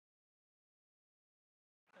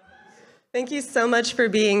Thank you so much for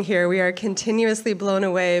being here. We are continuously blown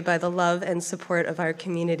away by the love and support of our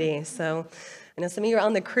community. So I know some of you are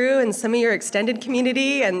on the crew and some of you are extended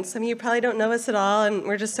community and some of you probably don't know us at all, and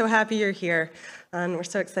we're just so happy you're here. And we're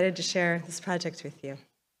so excited to share this project with you.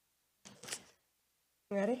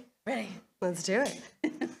 You ready? Ready. Let's do it.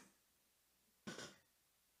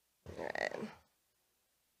 All right.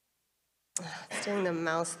 It's doing the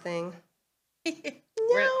mouse thing.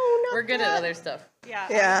 We're good at other stuff. Yeah.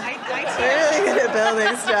 We're really good at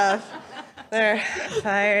building stuff. They're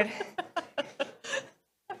tired.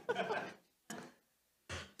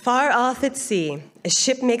 Far off at sea, a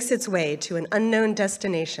ship makes its way to an unknown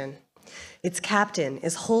destination. Its captain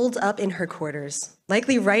is holed up in her quarters,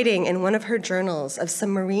 likely writing in one of her journals of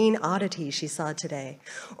some marine oddity she saw today,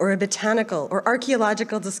 or a botanical or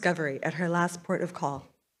archaeological discovery at her last port of call.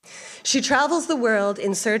 She travels the world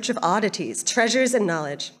in search of oddities, treasures, and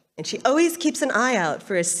knowledge, and she always keeps an eye out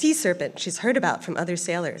for a sea serpent she's heard about from other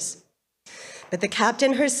sailors. But the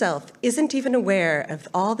captain herself isn't even aware of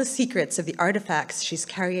all the secrets of the artifacts she's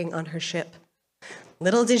carrying on her ship.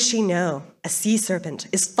 Little does she know, a sea serpent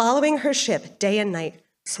is following her ship day and night,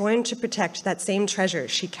 sworn to protect that same treasure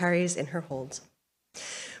she carries in her hold.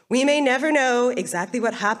 We may never know exactly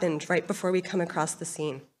what happened right before we come across the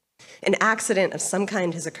scene. An accident of some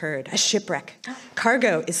kind has occurred, a shipwreck.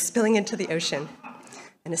 Cargo is spilling into the ocean,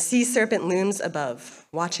 and a sea serpent looms above,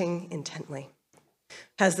 watching intently.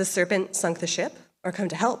 Has the serpent sunk the ship or come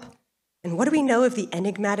to help? And what do we know of the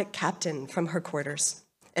enigmatic captain from her quarters?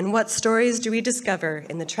 And what stories do we discover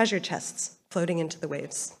in the treasure chests floating into the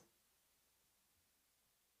waves?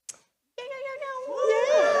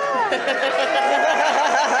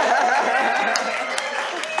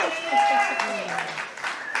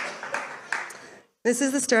 This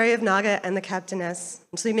is the story of Naga and the Captainess,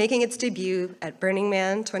 which will be making its debut at Burning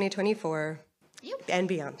Man 2024 and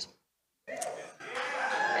beyond.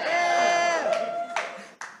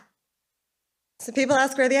 So people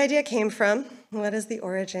ask where the idea came from. What is the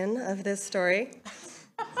origin of this story?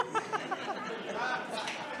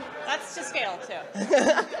 That's to scale, too.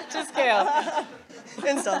 To scale.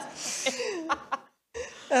 Installs.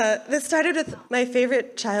 This started with my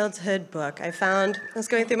favorite childhood book. I was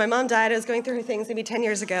going through, my mom died, I was going through her things maybe 10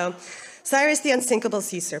 years ago. Cyrus the Unsinkable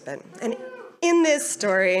Sea Serpent. And in this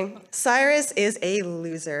story, Cyrus is a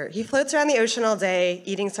loser. He floats around the ocean all day,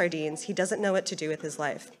 eating sardines. He doesn't know what to do with his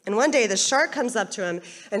life. And one day, the shark comes up to him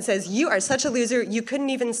and says, "You are such a loser, you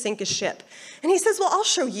couldn't even sink a ship." And he says, "Well, I'll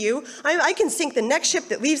show you. I can sink the next ship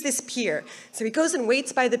that leaves this pier." So he goes and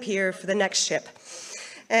waits by the pier for the next ship.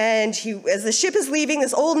 And as the ship is leaving,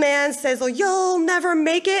 this old man says, "Oh, you'll never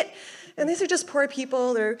make it." And these are just poor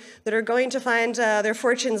people that are going to find their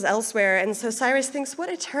fortunes elsewhere. And so Cyrus thinks, what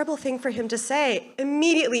a terrible thing for him to say.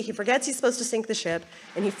 Immediately, he forgets he's supposed to sink the ship,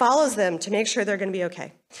 and he follows them to make sure they're going to be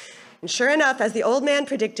okay. And sure enough, as the old man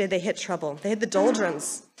predicted, they hit trouble. They hit the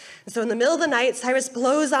doldrums. And so in the middle of the night, Cyrus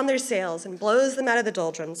blows on their sails and blows them out of the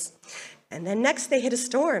doldrums. And then next they hit a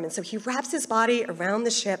storm, and so he wraps his body around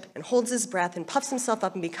the ship and holds his breath and puffs himself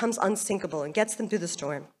up and becomes unsinkable and gets them through the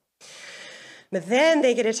storm. But then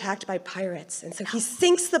they get attacked by pirates, and so he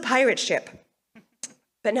sinks the pirate ship.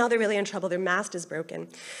 But now they're really in trouble. Their mast is broken.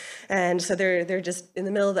 And so they're just in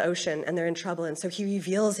the middle of the ocean, and they're in trouble. And so he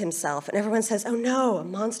reveals himself, and everyone says, "Oh no, a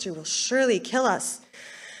monster will surely kill us."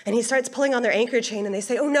 And he starts pulling on their anchor chain, and they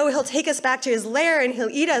say, "Oh no, he'll take us back to his lair, and he'll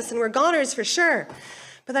eat us, and we're goners for sure."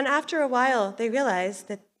 But then after a while, they realize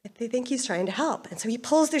that they think he's trying to help. And so he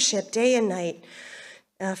pulls their ship day and night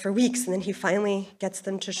for weeks, and then he finally gets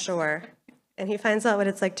them to shore. And he finds out what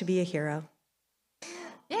it's like to be a hero.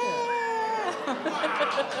 Yeah!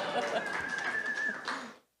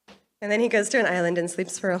 And then he goes to an island and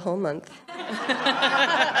sleeps for a whole month.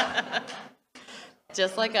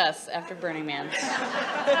 Just like us after Burning Man.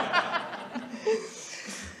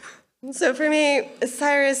 So for me,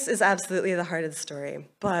 Cyrus is absolutely the heart of the story.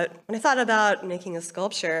 But when I thought about making a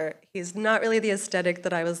sculpture, he's not really the aesthetic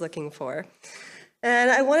that I was looking for.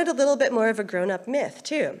 And I wanted a little bit more of a grown-up myth,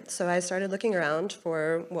 too. So I started looking around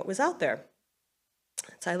for what was out there.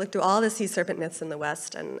 So I looked through all the sea serpent myths in the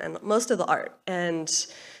West and most of the art. And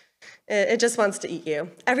it just wants to eat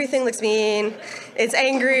you. Everything looks mean. It's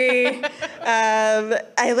angry.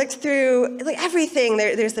 I looked through everything.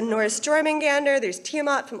 There's the Norse Jormungandr. There's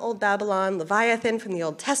Tiamat from Old Babylon, Leviathan from the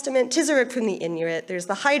Old Testament, Tizorak from the Inuit. There's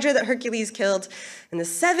the Hydra that Hercules killed, and the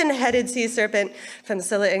seven-headed sea serpent from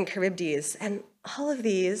Scylla and Charybdis. And all of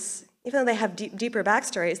these, even though they have deeper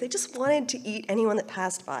backstories, they just wanted to eat anyone that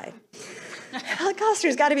passed by. I thought, gosh,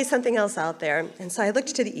 there's got to be something else out there. And so I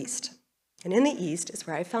looked to the east. And in the east is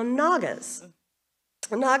where I found Nagas.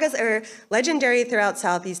 Nagas are legendary throughout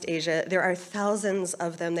Southeast Asia. There are thousands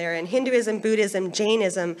of them there in Hinduism, Buddhism,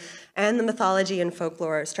 Jainism, and the mythology and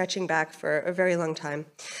folklore stretching back for a very long time.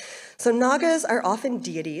 So Nagas are often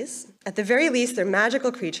deities. At the very least, they're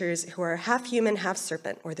magical creatures who are half human, half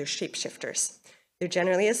serpent, or they're shapeshifters. They're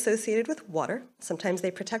generally associated with water. Sometimes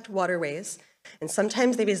they protect waterways, and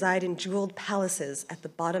sometimes they reside in jeweled palaces at the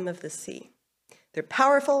bottom of the sea. They're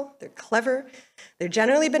powerful, they're clever, they're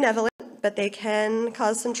generally benevolent, but they can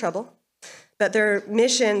cause some trouble. But their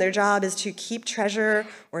mission, their job, is to keep treasure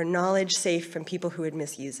or knowledge safe from people who would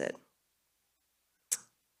misuse it.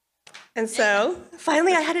 And so,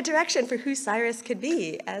 finally, I had a direction for who Cyrus could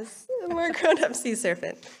be as a more grown-up sea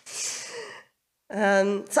serpent.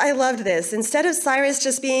 So I loved this. Instead of Cyrus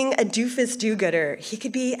just being a doofus do-gooder, he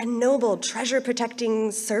could be a noble,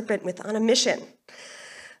 treasure-protecting serpent on a mission.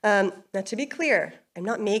 Now, to be clear, I'm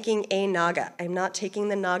not making a Naga. I'm not taking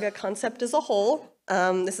the Naga concept as a whole.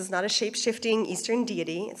 This is not a shape-shifting Eastern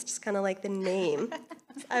deity. It's just kind of like the name.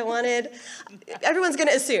 Everyone's going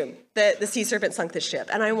to assume that the sea serpent sunk the ship,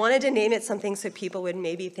 and I wanted to name it something so people would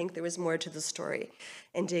maybe think there was more to the story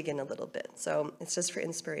and dig in a little bit. So it's just for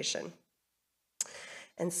inspiration.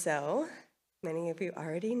 And so, many of you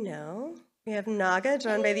already know, we have Naga,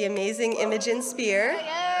 drawn by the amazing Imogen Spear.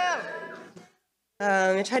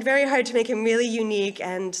 I tried very hard to make him really unique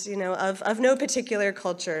and, of no particular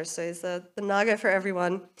culture. So he's the Naga for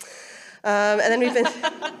everyone. And then we've been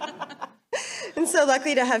and so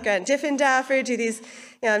lucky to have Grant Diffendafer do these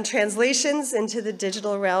translations into the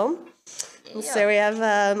digital realm. And so we have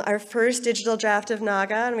our first digital draft of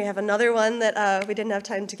Naga, and we have another one that we didn't have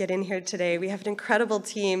time to get in here today. We have an incredible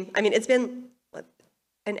team. I mean, it's been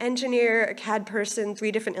an engineer, a CAD person,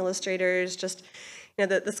 3 different illustrators, just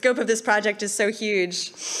the scope of this project is so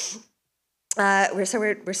huge.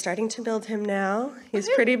 We're starting to build him now. He's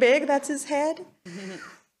pretty big. That's his head.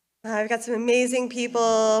 We've got some amazing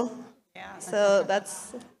people. Yeah. So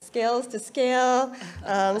that's scales to scale.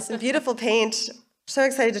 Some beautiful paint. So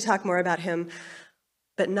excited to talk more about him.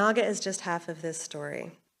 But Naga is just half of this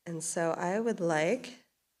story. And so I would like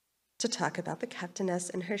to talk about the captainess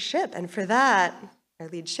and her ship. And for that, our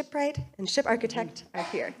lead shipwright and ship architect are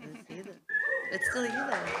here. It's still you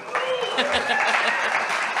then.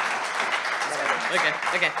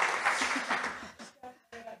 Okay.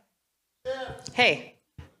 Hey,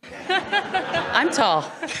 I'm tall.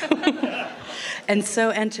 And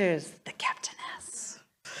so enters the captainess.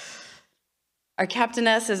 Our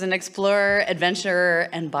captainess is an explorer, adventurer,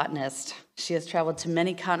 and botanist. She has traveled to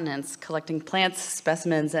many continents, collecting plants,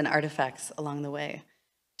 specimens, and artifacts along the way.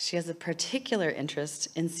 She has a particular interest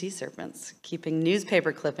in sea serpents, keeping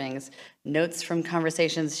newspaper clippings, notes from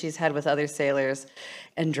conversations she's had with other sailors,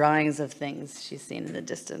 and drawings of things she's seen in the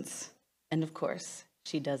distance. And of course,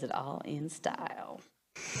 she does it all in style.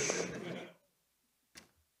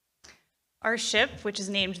 Our ship, which is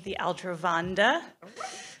named the Aldrovanda,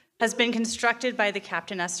 has been constructed by the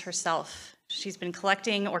captainess herself. She's been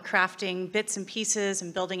collecting or crafting bits and pieces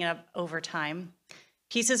and building it up over time.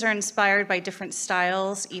 Pieces are inspired by different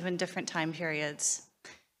styles, even different time periods.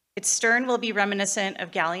 Its stern will be reminiscent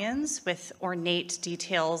of galleons with ornate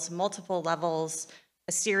details, multiple levels,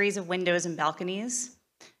 a series of windows and balconies.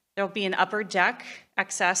 There will be an upper deck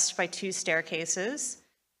accessed by 2 staircases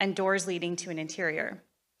and doors leading to an interior.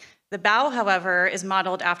 The bow, however, is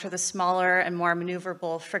modeled after the smaller and more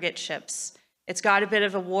maneuverable frigate ships. It's got a bit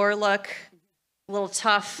of a war look, a little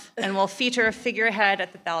tough, and will feature a figurehead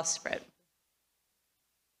at the bowsprit.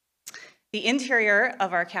 The interior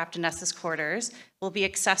of our captainess's quarters will be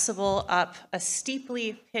accessible up a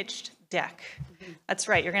steeply pitched deck. That's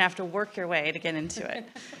right, you're gonna have to work your way to get into it.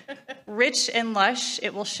 Rich and lush,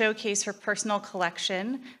 it will showcase her personal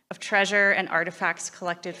collection of treasure and artifacts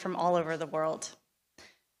collected from all over the world.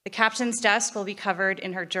 The captain's desk will be covered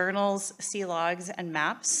in her journals, sea logs, and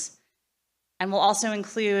maps, and will also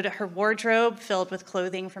include her wardrobe filled with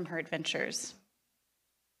clothing from her adventures.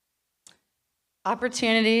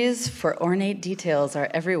 Opportunities for ornate details are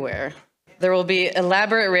everywhere. There will be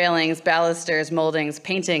elaborate railings, balusters, moldings,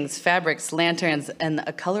 paintings, fabrics, lanterns, and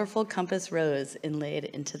a colorful compass rose inlaid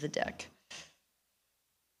into the deck.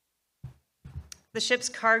 The ship's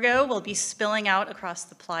cargo will be spilling out across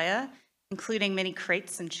the playa, including many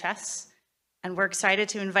crates and chests, and we're excited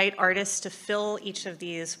to invite artists to fill each of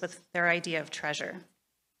these with their idea of treasure.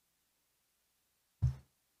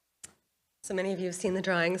 So many of you have seen the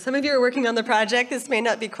drawings. Some of you are working on the project. This may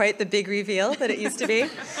not be quite the big reveal that it used to be.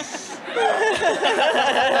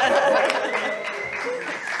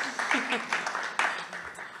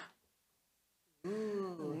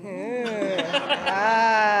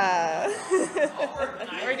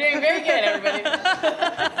 We're doing very good, everybody.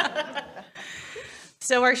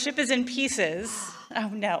 So our ship is in pieces. Oh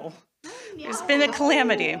no, there's been a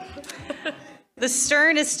calamity. The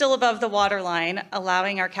stern is still above the waterline,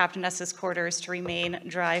 allowing our captainess's quarters to remain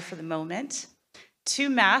dry for the moment. 2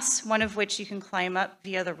 masts, one of which you can climb up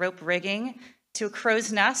via the rope rigging to a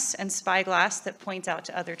crow's nest and spyglass that points out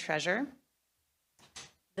to other treasure.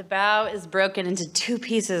 The bow is broken into 2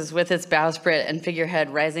 pieces with its bowsprit and figurehead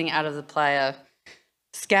rising out of the playa.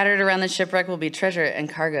 Scattered around the shipwreck will be treasure and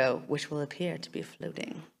cargo, which will appear to be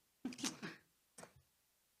floating.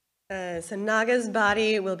 So Naga's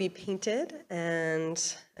body will be painted, and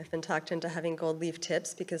I've been talked into having gold leaf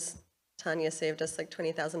tips because Tanya saved us like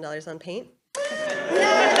 $20,000 on paint.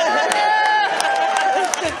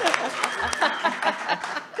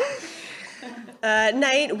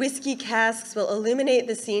 Night, whiskey casks will illuminate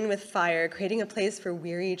the scene with fire, creating a place for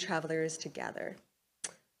weary travelers to gather.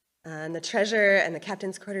 And the treasure and the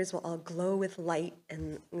captain's quarters will all glow with light,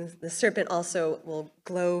 and the serpent also will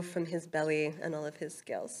glow from his belly and all of his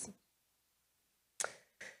scales.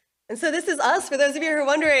 And so this is us, for those of you who are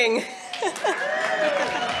wondering.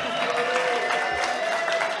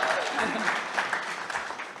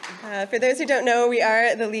 For those who don't know, we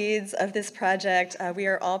are the leads of this project. We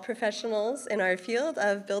are all professionals in our field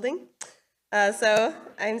of building. So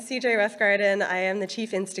I'm Cjay Roughgarden. I am the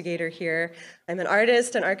chief instigator here. I'm an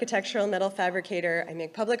artist, an architectural metal fabricator. I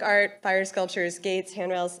make public art, fire sculptures, gates,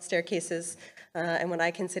 handrails, staircases, and what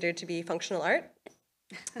I consider to be functional art.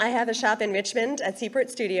 I have a shop in Richmond at Seaport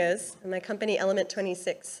Studios, and my company Element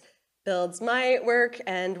 26 builds my work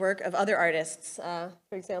and work of other artists. For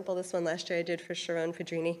example, this one last year I did for Sharon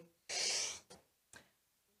Fedrini.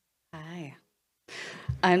 Hi.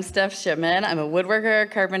 I'm Steph Shipman. I'm a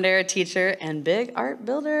woodworker, carpenter, teacher, and big art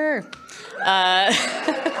builder. I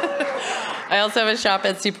also have a shop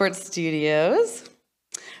at Seaport Studios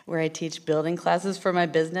where I teach building classes for my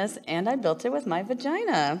business, and I built it with my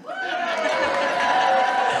vagina.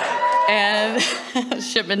 And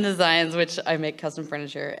Shipman Designs, which I make custom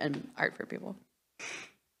furniture and art for people.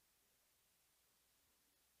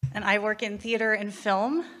 And I work in theater and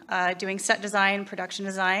film, doing set design, production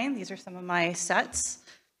design. These are some of my sets.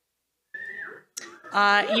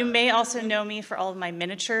 You may also know me for all of my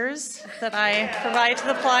miniatures that I provide to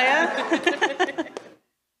the playa.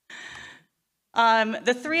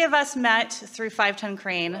 The 3 of us met through 5 Ton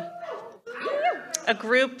Crane, a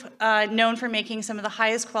group known for making some of the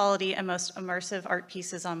highest quality and most immersive art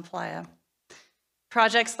pieces on playa.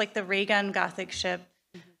 Projects like the ray gun Gothic ship,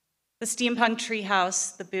 the steampunk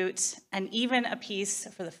treehouse, the boot, and even a piece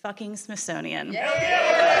for the fucking Smithsonian.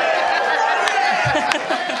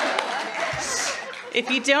 If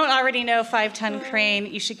you don't already know 5 Ton Crane,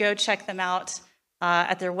 you should go check them out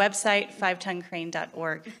at their website,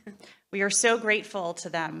 5toncrane.org. We are so grateful to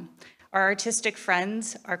them, our artistic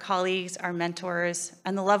friends, our colleagues, our mentors,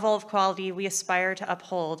 and the level of quality we aspire to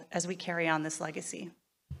uphold as we carry on this legacy.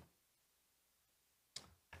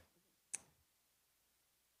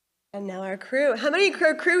 And now our crew. How many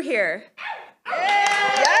are crew here? Yeah!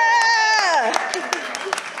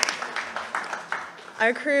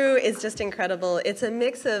 Our crew is just incredible. It's a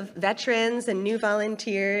mix of veterans and new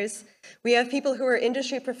volunteers. We have people who are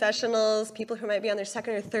industry professionals, people who might be on their 2nd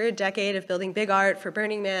or 3rd decade of building big art for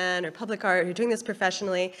Burning Man or public art, who are doing this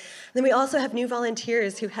professionally. And then we also have new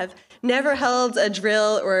volunteers who have never held a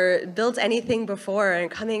drill or built anything before and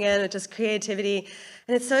coming in with just creativity.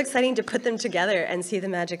 And it's so exciting to put them together and see the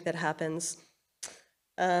magic that happens.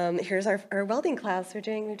 Here's our welding class.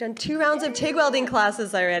 We've done 2 rounds of TIG welding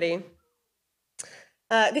classes already.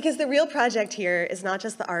 Because the real project here is not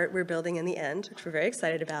just the art we're building in the end, which we're very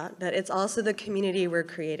excited about, but it's also the community we're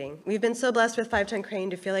creating. We've been so blessed with 5 Ton Crane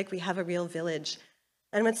to feel like we have a real village.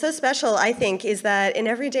 And what's so special, I think, is that in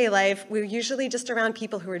everyday life, we're usually just around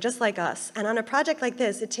people who are just like us. And on a project like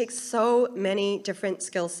this, it takes so many different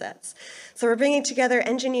skill sets. So we're bringing together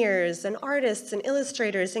engineers and artists and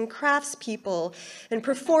illustrators and craftspeople and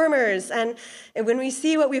performers. And when we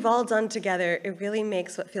see what we've all done together, it really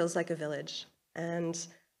makes what feels like a village. And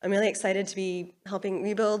I'm really excited to be helping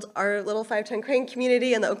rebuild our little 5 Ton Crane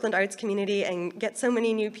community and the Oakland arts community and get so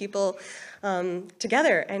many new people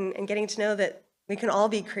together and getting to know that we can all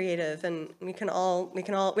be creative and we all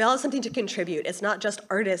have something to contribute. It's not just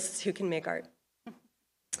artists who can make art.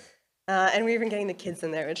 And we're even getting the kids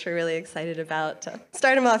in there, which we're really excited about to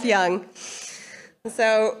start them off young.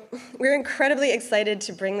 So we're incredibly excited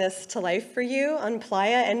to bring this to life for you on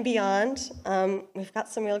Playa and beyond. We've got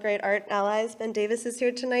some real great art allies. Ben Davis is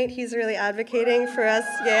here tonight. He's really advocating for us.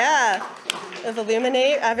 Yeah. of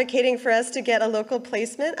Illuminate advocating for us to get a local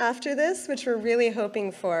placement after this, which we're really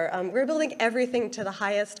hoping for. We're building everything to the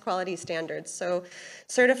highest quality standards. So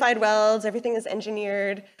certified welds, everything is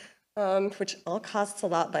engineered, which all costs a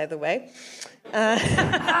lot, by the way.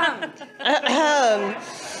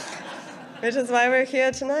 Which is why we're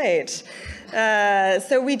here tonight.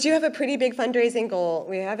 So we do have a pretty big fundraising goal.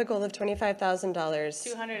 We have a goal of $25,000.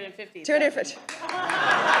 250. 250. Right.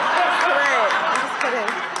 I'm just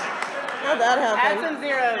kidding. How'd that happen? Add some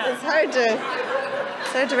zeros. It's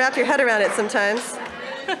hard to wrap your head around it sometimes.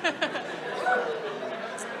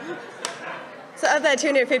 So of that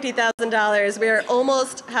 $250,000, we are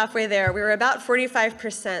almost halfway there. We were about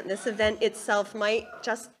 45%. This event itself might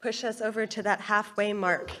just push us over to that halfway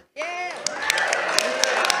mark. Yeah.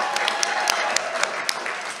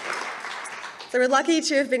 So we're lucky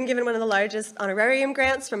to have been given one of the largest honorarium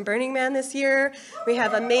grants from Burning Man this year. We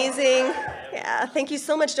have amazing, thank you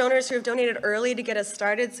so much donors who have donated early to get us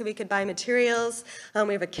started so we could buy materials.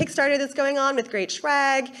 We have a Kickstarter that's going on with great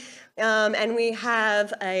swag. And we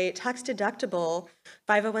have a tax-deductible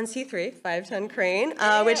 501c3, 5-ton crane,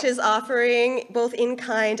 which is offering both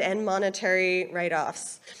in-kind and monetary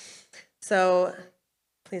write-offs. So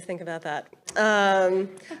please think about that.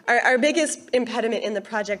 Our biggest impediment in the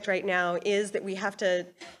project right now is that we have to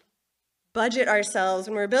budget ourselves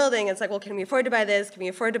when we're building. It's like, well, can we afford to buy this? Can we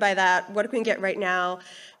afford to buy that? What can we get right now?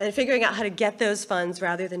 And figuring out how to get those funds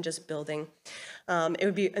rather than just building. It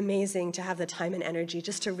would be amazing to have the time and energy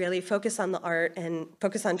just to really focus on the art and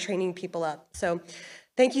focus on training people up. So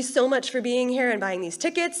thank you so much for being here and buying these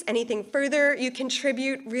tickets. Anything further you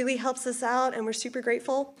contribute really helps us out, and we're super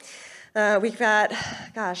grateful. We've got,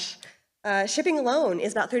 shipping alone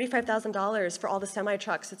is about $35,000 for all the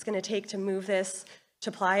semi-trucks it's going to take to move this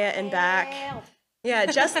to Playa and back. Yeah,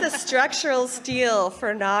 just the structural steel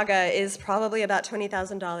for Naga is probably about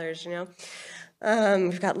 $20,000, you know.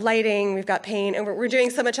 We've got lighting, we've got paint, and we're doing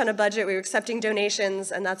so much on a budget. We're accepting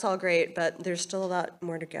donations, and that's all great, but there's still a lot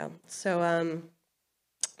more to go. So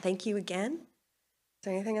thank you again. Is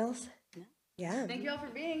there anything else? No. Yeah. Thank you all for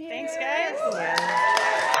being here. Thanks, guys.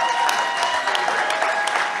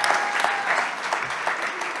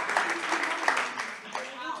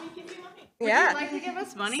 Yeah. Would you like to give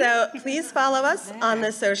us money? So please follow us on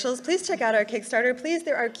the socials. Please check out our Kickstarter. Please,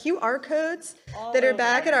 there are QR codes that are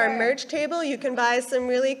back at our merch table. You can buy some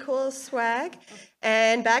really cool swag.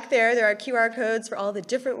 And back there are QR codes for all the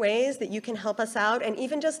different ways that you can help us out. And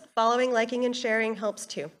even just following, liking, and sharing helps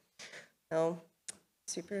too. So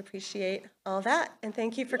super appreciate all that. And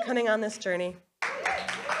thank you for coming on this journey.